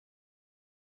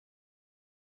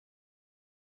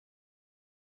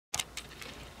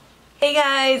Hey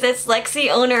guys, it's Lexi,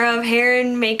 owner of Hair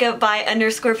and Makeup by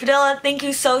 _Padilla. Thank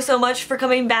you so much for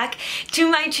coming back to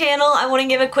my channel. I want to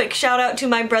give a quick shout out to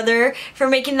my brother for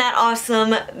making that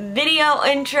awesome video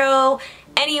intro.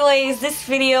 Anyways, this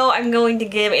video I'm going to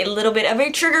give a little bit of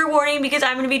a trigger warning because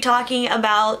I'm going to be talking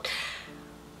about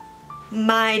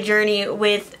my journey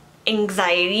with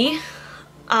anxiety.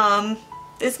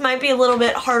 This might be a little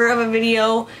bit harder of a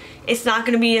video. It's not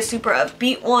going to be a super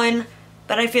upbeat one,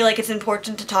 but I feel like it's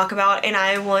important to talk about, and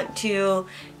I want to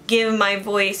give my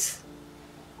voice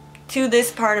to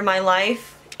this part of my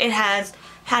life. It has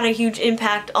had a huge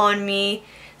impact on me.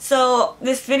 So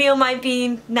this video might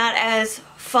be not as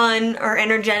fun or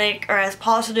energetic or as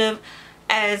positive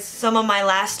as some of my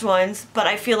last ones, but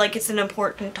I feel like it's an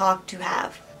important talk to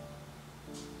have.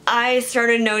 I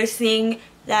started noticing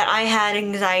that I had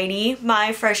anxiety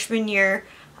my freshman year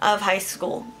of high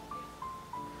school.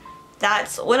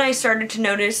 That's when I started to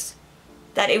notice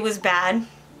that it was bad.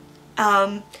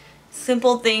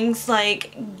 Simple things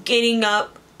like getting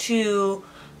up to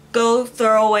go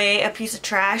throw away a piece of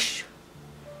trash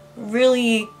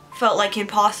really felt like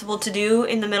impossible to do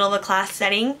in the middle of a class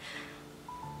setting.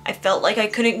 I felt like I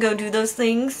couldn't go do those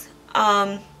things.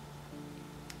 I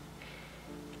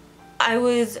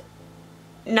was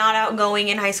not outgoing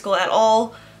in high school at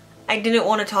all. I didn't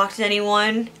want to talk to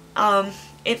anyone.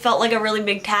 It felt like a really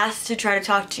big task to try to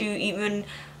talk to even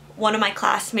one of my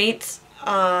classmates.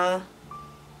 And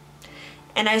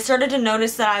I started to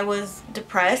notice that I was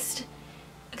depressed,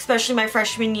 especially my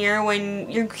freshman year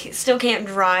when you still can't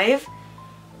drive.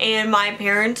 And my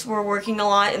parents were working a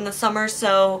lot in the summer,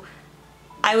 so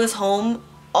I was home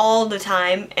all the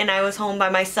time, and I was home by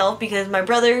myself because my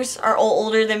brothers are all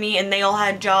older than me and they all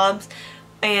had jobs,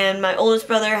 and my oldest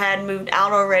brother had moved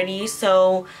out already,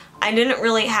 so I didn't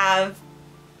really have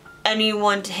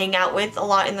anyone to hang out with a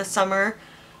lot in the summer,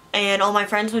 and all my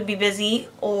friends would be busy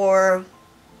or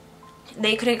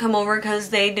they couldn't come over because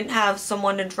they didn't have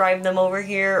someone to drive them over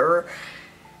here, or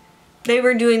they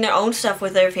were doing their own stuff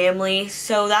with their family.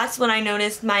 So that's when I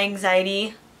noticed my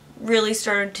anxiety really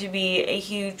started to be a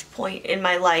huge point in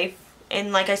my life.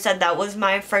 And like I said, that was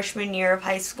my freshman year of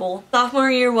high school. Sophomore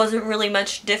year wasn't really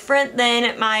much different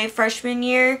than my freshman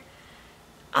year.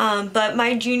 But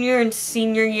my junior and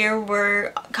senior year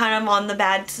were kind of on the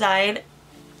bad side.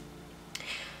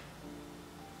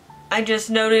 I just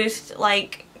noticed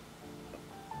like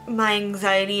my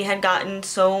anxiety had gotten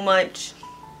so much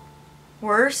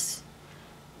worse,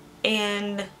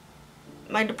 and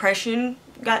my depression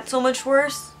got so much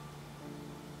worse.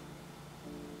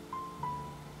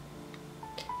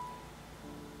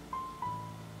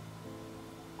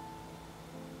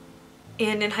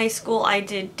 And in high school I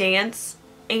did dance,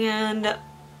 and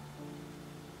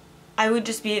I would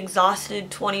just be exhausted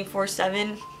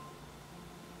 24/7.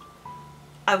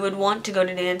 I would want to go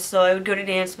to dance, so I would go to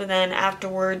dance, but then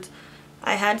afterwards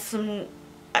I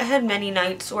had many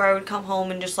nights where I would come home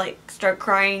and just like start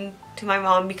crying to my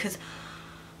mom because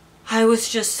I was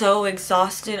just so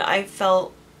exhausted. I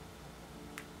felt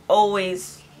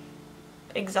always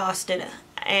exhausted,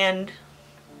 and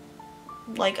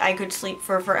like I could sleep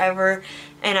for forever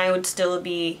and I would still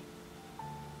be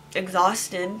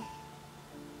exhausted.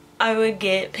 I would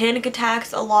get panic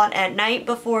attacks a lot at night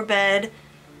before bed,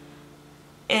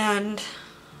 and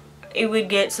it would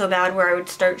get so bad where I would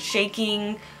start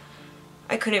shaking.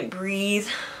 I couldn't breathe.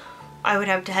 I would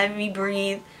have to heavy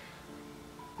breathe.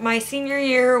 My senior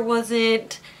year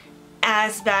wasn't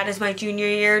as bad as my junior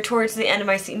year. Towards the end of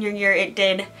my senior year it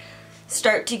did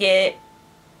start to get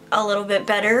a little bit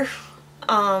better.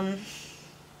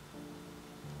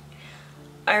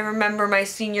 I remember my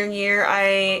senior year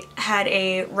I had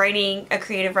a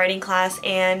creative writing class,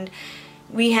 and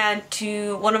we had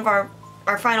to, one of our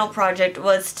final project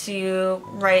was to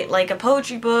write like a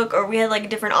poetry book, or we had like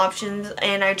different options,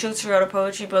 and I chose to write a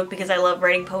poetry book because I love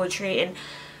writing poetry, and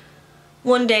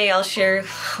one day I'll share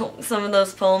some of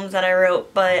those poems that I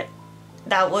wrote. But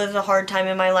that was a hard time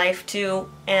in my life too,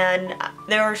 and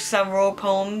there were several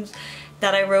poems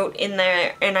that I wrote in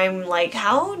there, and I'm like,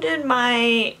 how did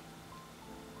my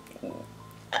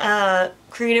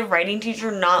creative writing teacher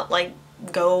not like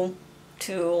go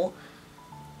to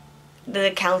the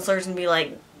counselors and be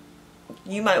like,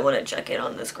 you might want to check in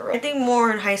on this girl. I think more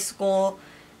in high school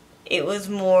it was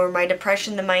more my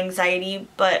depression than my anxiety,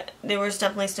 but there was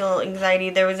definitely still anxiety.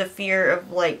 There was a fear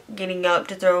of like getting up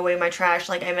to throw away my trash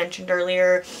like I mentioned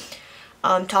earlier,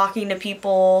 talking to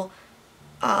people.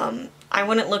 I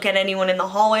wouldn't look at anyone in the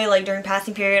hallway, like during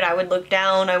passing period I would look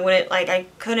down. I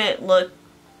couldn't look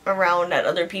around at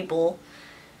other people.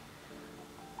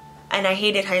 And I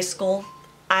hated high school.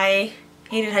 I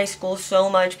hated high school so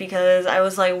much because I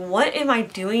was like, what am I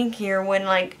doing here when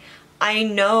like I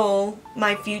know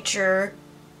my future,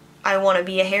 I want to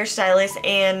be a hairstylist,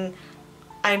 and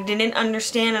I didn't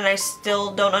understand, and I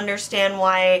still don't understand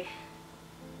why.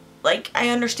 Like, I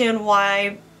understand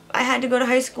why I had to go to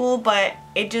high school, but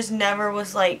it just never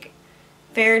was like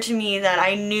fair to me that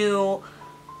I knew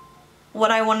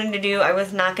what I wanted to do. I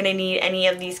was not going to need any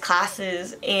of these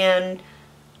classes, and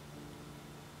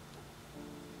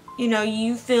you know,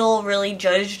 you feel really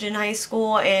judged in high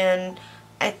school, and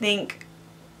I think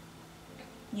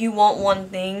you want one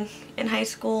thing in high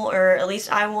school, or at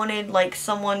least I wanted like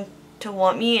someone to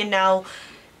want me, and now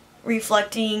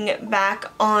reflecting back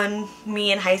on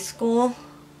me in high school,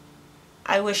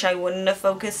 I wish I wouldn't have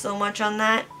focused so much on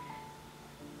that.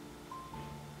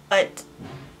 But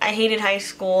I hated high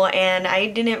school, and I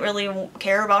didn't really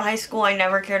care about high school. I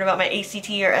never cared about my ACT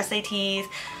or SATs.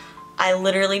 I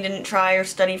literally didn't try or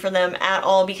study for them at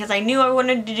all because I knew I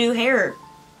wanted to do hair.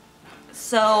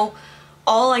 So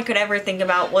all I could ever think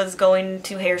about was going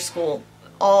to hair school.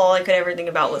 All I could ever think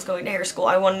about was going to hair school.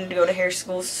 I wanted to go to hair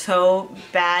school so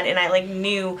bad, and I like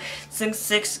knew since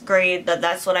 6th grade that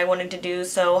that's what I wanted to do.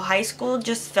 So high school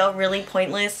just felt really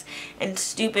pointless and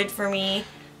stupid for me,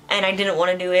 and I didn't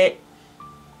want to do it.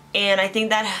 And I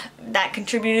think that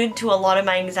contributed to a lot of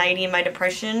my anxiety and my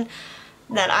depression,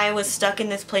 that I was stuck in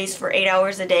this place for 8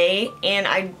 hours a day, and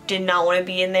I did not want to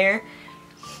be in there.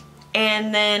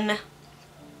 And then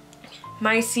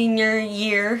my senior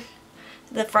year,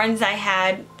 the friends I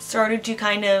had started to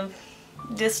kind of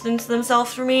distance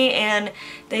themselves from me, and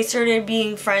they started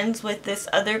being friends with this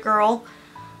other girl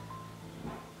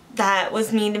that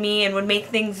was mean to me and would make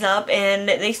things up, and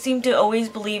they seemed to always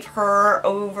believe her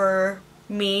over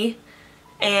me.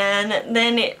 And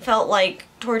then it felt like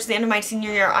towards the end of my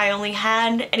senior year I only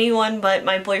had anyone but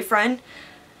my boyfriend,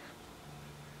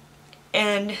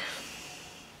 and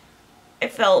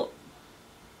it felt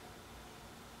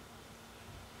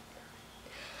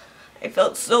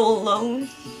so alone.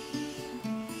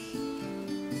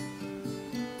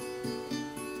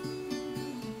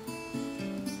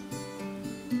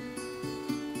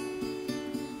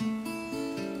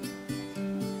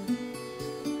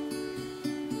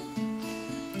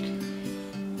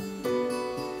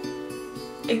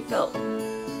 It felt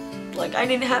like I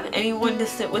didn't have anyone to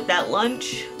sit with at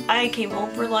lunch. I came home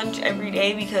for lunch every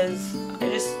day because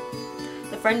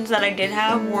the friends that I did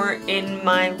have weren't in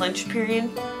my lunch period.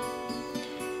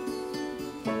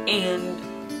 And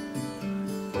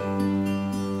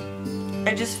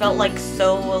I just felt like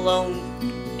so alone,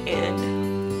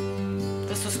 and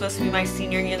this was supposed to be my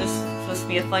senior year, this was supposed to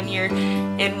be a fun year,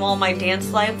 and while my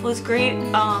dance life was great,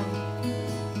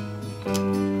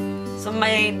 some of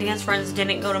my dance friends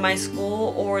didn't go to my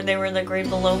school, or they were in the grade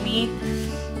below me,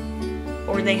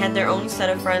 or they had their own set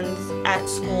of friends at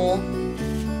school.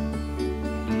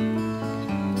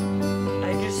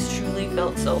 I just truly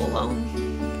felt so alone.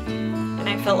 And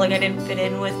I felt like I didn't fit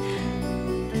in with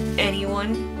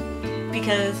anyone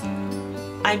because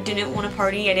I didn't want to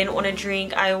party, I didn't want to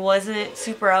drink, I wasn't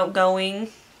super outgoing.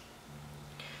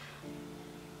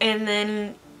 And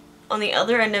then on the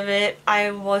other end of it, I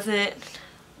wasn't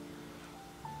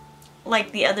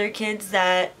like the other kids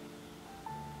that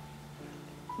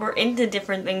were into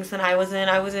different things than I was in.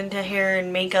 I was into hair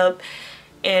and makeup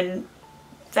and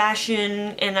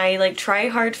fashion, and I like try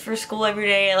hard for school every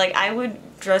day. Like I would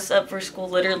dress up for school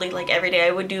literally like every day.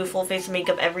 I would do full face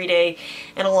makeup every day,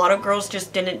 and a lot of girls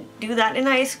just didn't do that in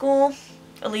high school,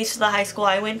 at least the high school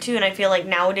I went to, and I feel like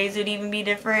nowadays it would even be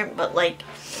different, but like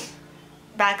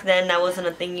back then that wasn't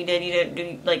a thing you did. You didn't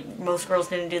do, like most girls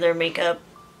didn't do their makeup,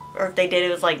 or if they did it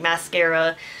was like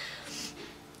mascara.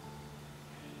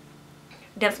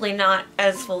 Definitely not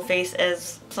as full face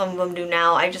as some of them do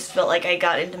now. I just felt like I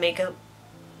got into makeup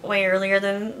way earlier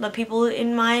than the people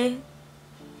in my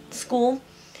school.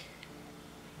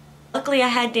 Luckily I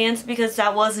had dance because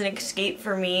that was an escape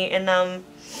for me, and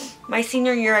my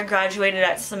senior year I graduated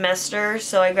at semester,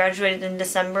 so I graduated in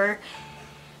December,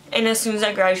 and as soon as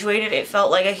I graduated it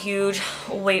felt like a huge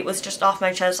weight was just off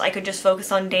my chest. I could just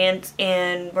focus on dance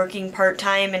and working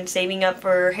part-time and saving up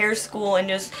for hair school and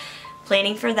just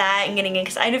planning for that and getting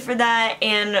excited for that,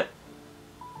 and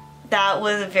that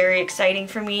was very exciting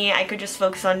for me. I could just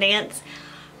focus on dance.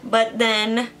 But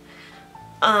then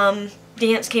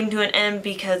dance came to an end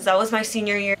because that was my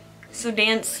senior year. So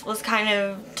dance was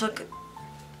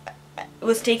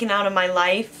was taken out of my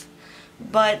life.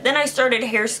 But then I started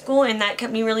hair school, and that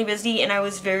kept me really busy, and I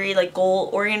was very like goal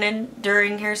oriented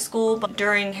during hair school. But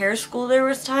during hair school there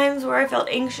was times where I felt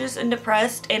anxious and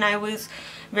depressed, and I was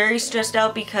very stressed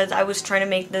out because I was trying to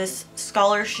make this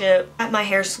scholarship at my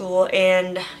hair school,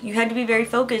 and you had to be very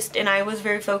focused, and I was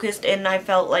very focused, and I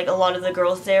felt like a lot of the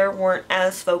girls there weren't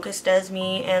as focused as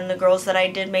me, and the girls that I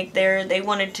did make there, they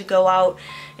wanted to go out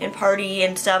and party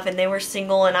and stuff, and they were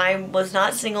single, and I was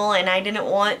not single, and I didn't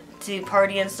want to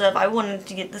party and stuff. I wanted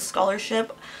to get the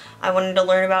scholarship. I wanted to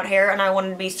learn about hair, and I wanted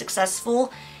to be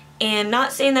successful. And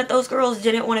not saying that those girls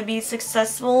didn't want to be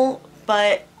successful,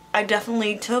 but I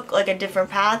definitely took like a different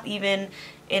path even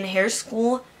in hair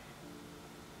school.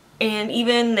 And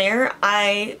even there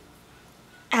I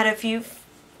had a few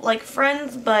like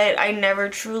friends, but I never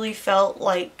truly felt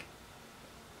like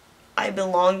I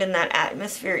belonged in that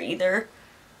atmosphere either.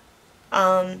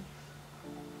 I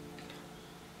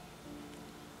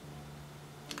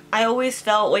always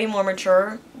felt way more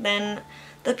mature than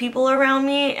the people around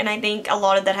me, and I think a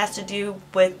lot of that has to do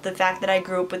with the fact that I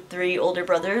grew up with 3 older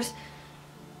brothers.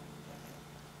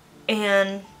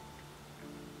 And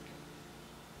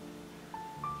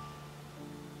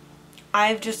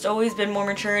I've just always been more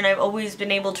mature, and I've always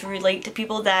been able to relate to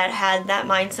people that had that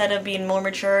mindset of being more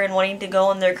mature and wanting to go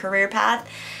on their career path.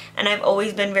 And I've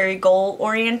always been very goal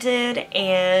oriented,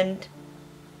 and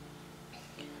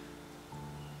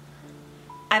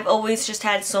I've always just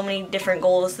had so many different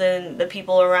goals than the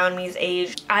people around me's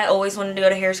age. I always wanted to go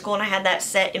to hair school, and I had that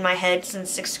set in my head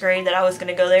since 6th grade that I was going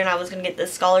to go there and I was going to get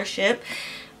this scholarship,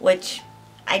 which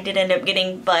I did end up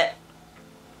getting, but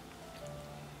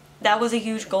that was a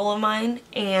huge goal of mine.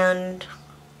 And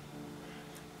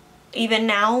even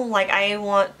now, like, I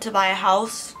want to buy a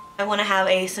house. I want to have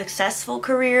a successful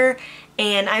career,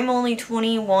 and I'm only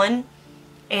 21,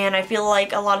 and I feel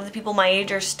like a lot of the people my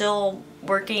age are still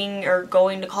working or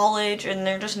going to college, and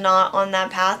they're just not on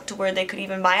that path to where they could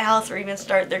even buy a house or even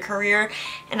start their career.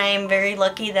 And I am very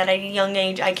lucky that at a young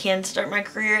age I can start my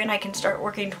career and I can start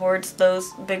working towards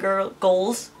those bigger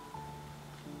goals.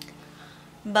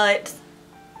 But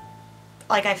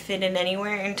like, I fit in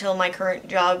anywhere until my current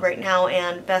job right now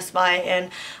and Best Buy, and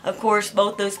of course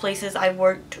both those places I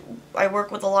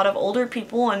work with a lot of older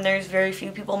people, and there's very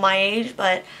few people my age,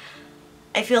 but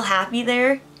I feel happy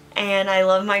there. And I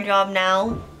love my job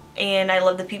now, and I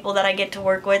love the people that I get to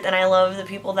work with, and I love the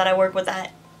people that I work with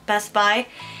at Best Buy.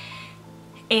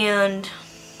 And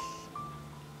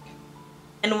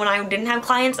when I didn't have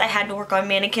clients, I had to work on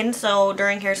mannequins. So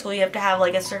during hair school you have to have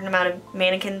like a certain amount of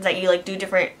mannequins that you like do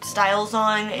different styles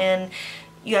on, and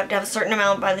you have to have a certain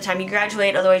amount by the time you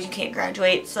graduate, otherwise you can't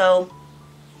graduate. So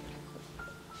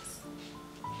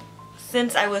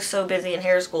since I was so busy in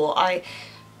hair school,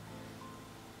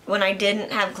 when I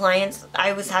didn't have clients,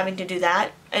 I was having to do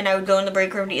that, and I would go in the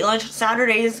break room to eat lunch.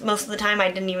 Saturdays, most of the time, I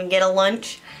didn't even get a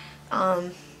lunch.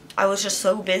 I was just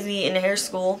so busy in hair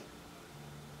school.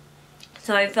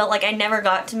 So I felt like I never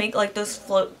got to make like those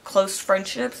close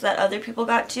friendships that other people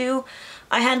got to.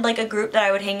 I had like a group that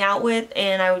I would hang out with,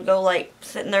 and I would go like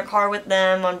sit in their car with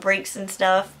them on breaks and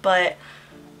stuff, but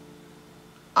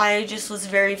I just was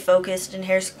very focused in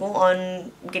hair school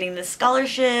on getting this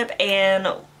scholarship and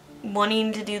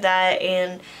wanting to do that.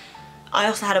 And I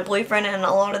also had a boyfriend, and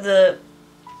a lot of the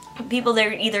people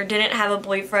there either didn't have a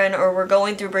boyfriend or were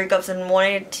going through breakups and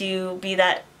wanted to be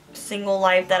that single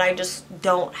life that I just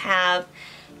don't have.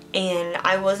 And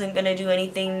I wasn't gonna do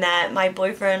anything that my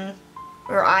boyfriend,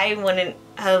 or I wouldn't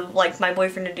have liked my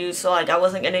boyfriend to do, so like I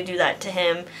wasn't gonna do that to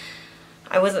him.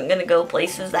 I wasn't gonna go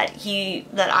places that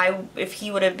if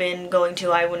he would have been going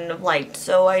to, I wouldn't have liked.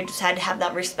 So I just had to have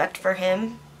that respect for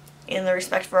him and the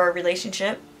respect for our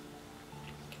relationship.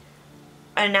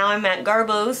 And now I'm at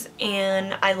Garbo's,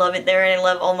 and I love it there, and I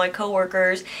love all my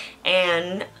coworkers,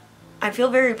 and I feel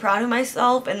very proud of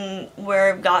myself and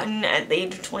where I've gotten at the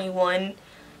age of 21.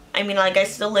 I mean, like, I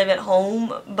still live at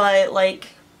home, but like,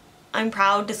 I'm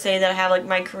proud to say that I have like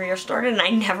my career started, and I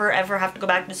never ever have to go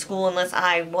back to school unless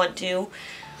I want to.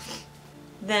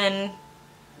 Then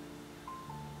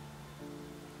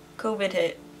COVID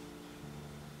hit.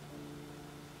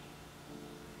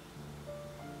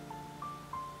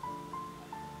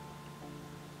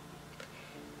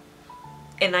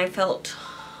 And I felt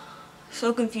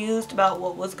so confused about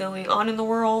what was going on in the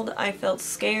world. I felt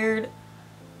scared.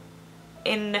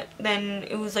 And then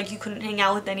it was like you couldn't hang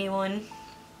out with anyone.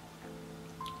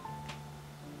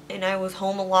 And I was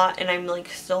home a lot, and I'm like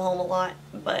still home a lot,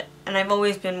 and I've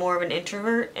always been more of an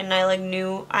introvert, and I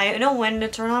know when to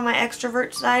turn on my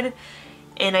extrovert side,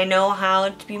 and I know how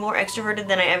to be more extroverted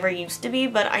than I ever used to be,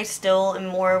 but I still am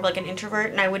more of like an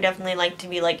introvert, and I would definitely like to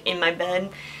be like in my bed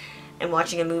and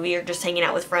watching a movie or just hanging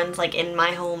out with friends like in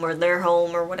my home or their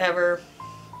home or whatever.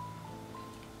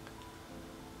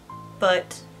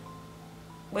 But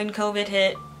when COVID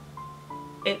hit,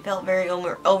 it felt very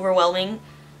overwhelming.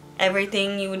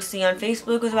 Everything you would see on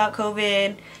Facebook was about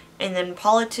COVID, and then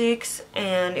politics,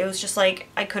 and it was just like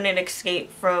I couldn't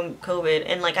escape from COVID,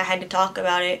 and like I had to talk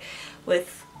about it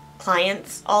with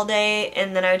clients all day,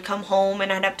 and then I would come home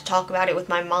and I'd have to talk about it with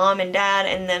my mom and dad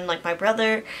and then like my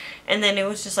brother, and then it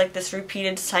was just like this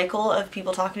repeated cycle of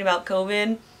people talking about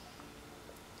COVID,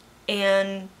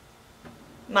 and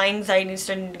my anxiety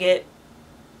started to get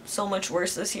so much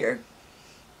worse this year.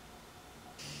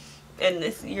 And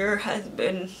this year has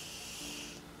been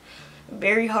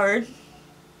very hard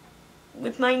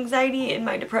with my anxiety and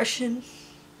my depression.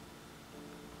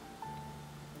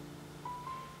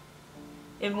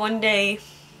 And one day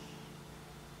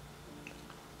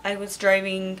I was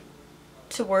driving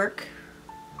to work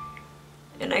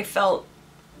and I felt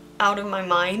out of my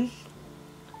mind.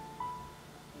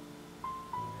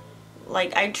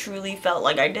 Like I truly felt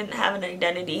like I didn't have an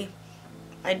identity.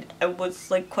 I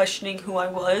was like questioning who I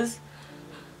was.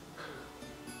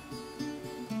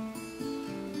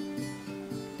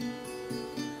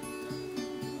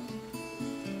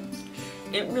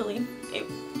 It really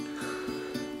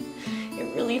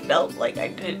felt like I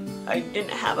didn't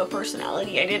have a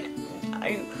personality.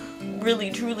 I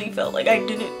really truly felt like I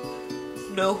didn't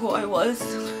know who I was.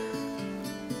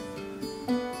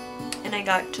 And I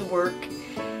got to work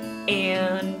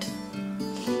and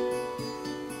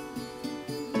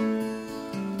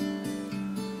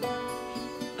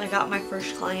I got my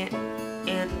first client,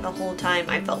 and the whole time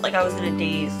I felt like I was in a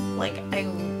daze. Like I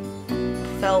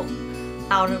felt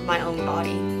out of my own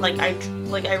body. Like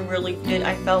I really did.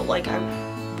 I felt like I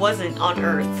wasn't on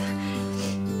Earth.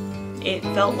 It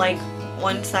felt like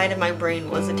one side of my brain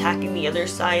was attacking the other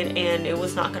side, and it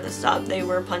was not gonna stop. They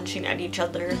were punching at each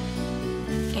other,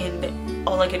 and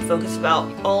all I could focus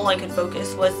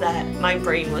was that my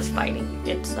brain was fighting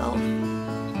itself.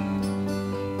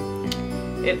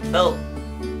 It felt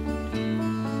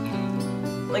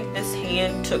like this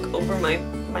hand took over my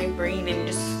brain and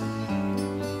just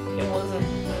I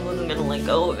wasn't gonna let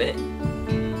go of it.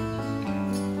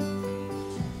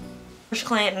 First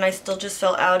client, and I still just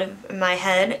felt out of my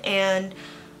head, and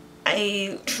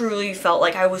I truly felt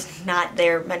like I was not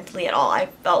there mentally at all. I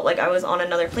felt like I was on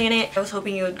another planet. I was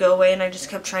hoping it would go away, and I just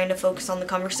kept trying to focus on the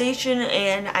conversation,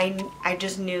 and I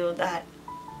just knew that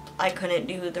I couldn't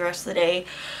do the rest of the day.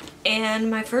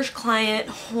 And my first client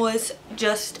was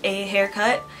just a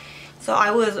haircut, so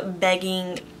I was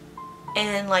begging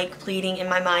and like pleading in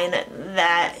my mind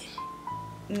that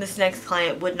this next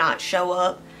client would not show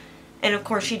up, and of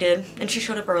course she did, and she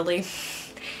showed up early,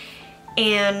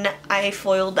 and I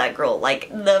foiled that girl like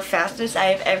the fastest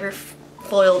I've ever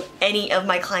foiled any of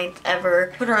my clients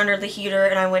ever. Put her under the heater,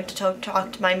 and I went to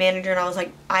talk to my manager, and I was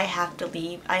like, I have to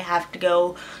leave, I have to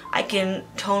go. I can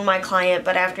tone my client,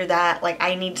 but after that, like,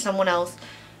 I need someone else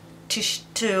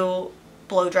to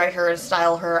blow dry her and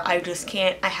style her. I just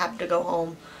can't. I have to go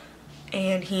home.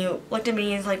 And he looked at me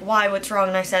and he's like, why, what's wrong?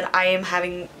 And I said, I am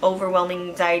having overwhelming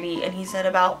anxiety. And he said,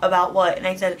 about what? And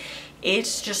I said,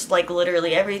 it's just like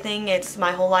literally everything. It's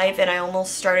my whole life. And I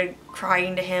almost started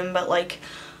crying to him, but like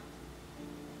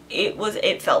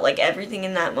it felt like everything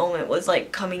in that moment was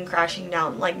like coming crashing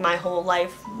down. Like my whole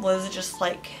life was just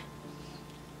like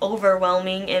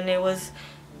overwhelming, and it was,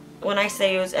 when I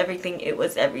say it was everything, it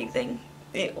was everything.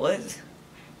 It was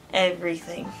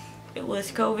everything. It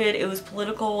was COVID, it was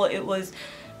political, it was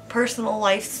personal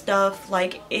life stuff,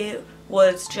 like it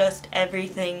was just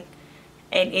everything,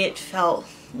 and it felt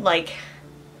like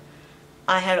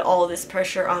I had all this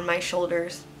pressure on my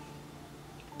shoulders.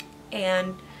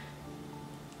 And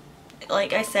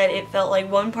like I said, it felt like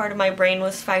one part of my brain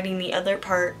was fighting the other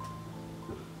part,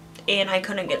 and I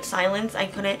couldn't get silence. I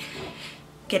couldn't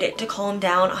get it to calm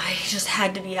down. I just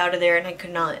had to be out of there, and I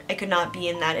could not be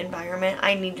in that environment.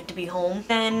 I needed to be home.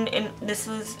 And this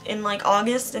was in like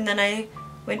August, and then I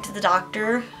went to the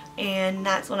doctor, and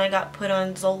that's when I got put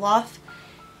on Zoloft,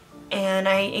 and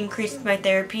I increased my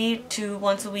therapy to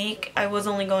once a week. I was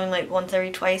only going like once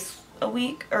every 2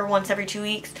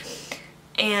 weeks,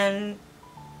 and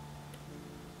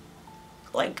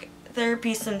like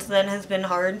therapy since then has been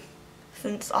hard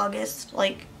since August.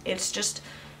 Like it's just,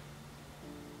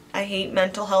 I hate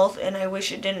mental health and I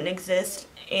wish it didn't exist,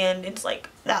 and it's like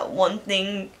that one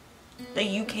thing that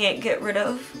you can't get rid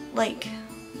of. Like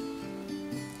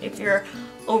if you're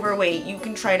overweight, you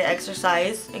can try to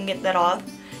exercise and get that off.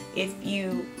 If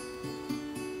you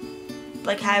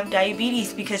like have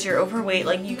diabetes because you're overweight,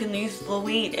 like you can lose the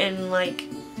weight, and like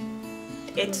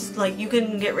it's like you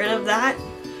can get rid of that.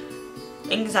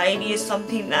 Anxiety is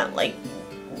something that like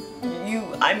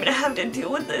I'm gonna have to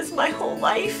deal with this my whole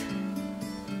life.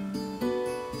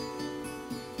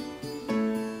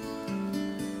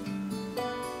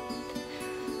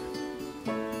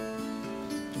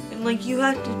 And like you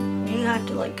have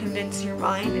to like convince your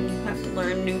mind, and you have to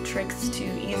learn new tricks to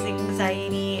easing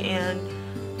anxiety, and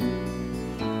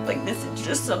like this is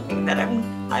just something that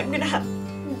I'm gonna have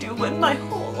to deal with my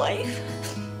whole life.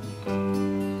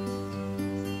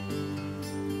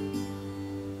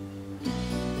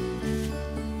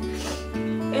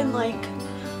 And like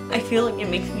I feel like it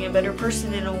makes me a better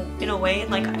person in a way,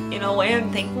 and like in a way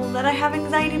I'm thankful that I have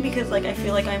anxiety, because like I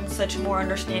feel like I'm such a more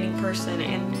understanding person,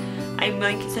 and I'm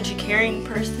like such a caring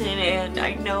person, and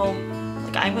I know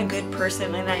like I'm a good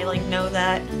person, and I like know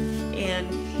that, and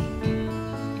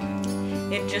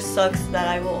it just sucks that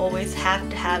I will always have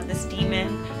to have this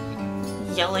demon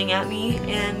yelling at me,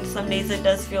 and some days it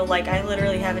does feel like I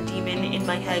literally have a demon in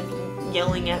my head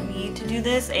yelling at me to do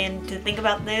this and to think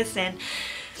about this, and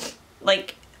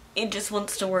like it just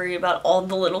wants to worry about all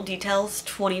the little details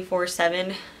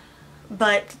 24/7.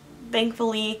 But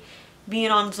thankfully,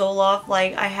 being on Zoloft,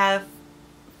 like I have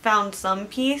found some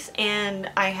peace, and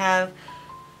I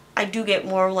do get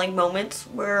more like moments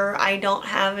where I don't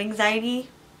have anxiety.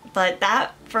 But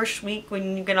that first week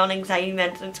when you get on anxiety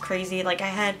meds, it's crazy. Like I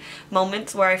had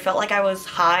moments where I felt like I was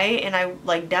high, and I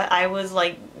was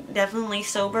like definitely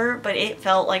sober, but it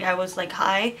felt like I was like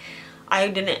high. I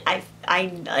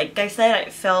like I said, I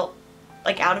felt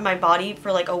like out of my body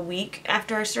for like a week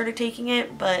after I started taking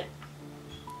it, but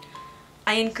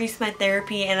I increased my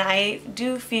therapy, and I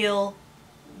do feel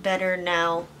better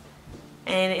now.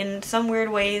 And in some weird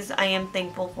ways, I am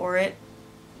thankful for it.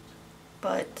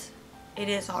 But it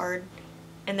is hard,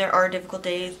 and there are difficult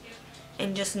days,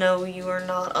 and just know you are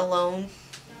not alone.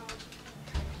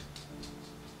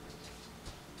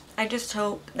 I just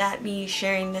hope that me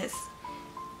sharing this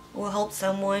will help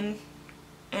someone,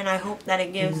 and I hope that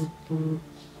it gives,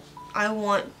 I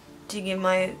want to give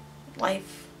my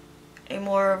life a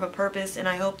more of a purpose, and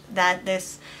I hope that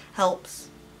this helps,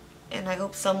 and I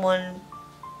hope someone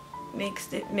makes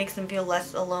them feel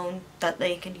less alone, that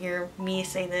they can hear me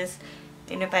say this.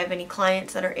 And if I have any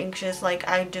clients that are anxious, like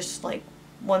I just like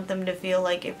want them to feel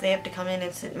like if they have to come in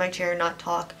and sit in my chair and not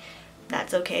talk,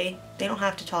 that's okay. They don't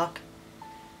have to talk.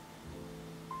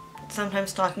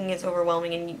 Sometimes talking is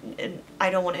overwhelming, and I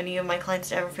don't want any of my clients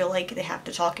to ever feel like they have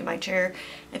to talk in my chair.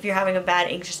 If you're having a bad,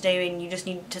 anxious day and you just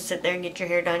need to sit there and get your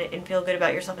hair done and feel good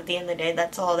about yourself at the end of the day,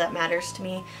 that's all that matters to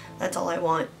me. That's all I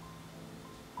want.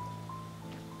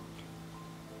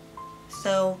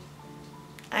 So,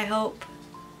 I hope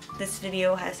this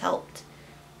video has helped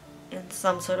in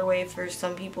some sort of way for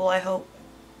some people. I hope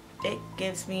it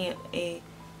gives me a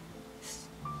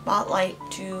spotlight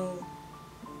to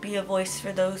be a voice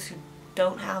for those who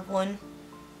don't have one.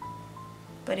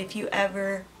 But if you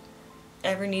ever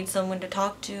need someone to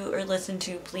talk to or listen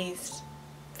to, please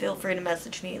feel free to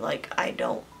message me. Like I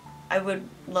would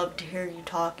love to hear you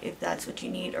talk if that's what you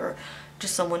need, or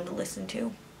just someone to listen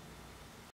to.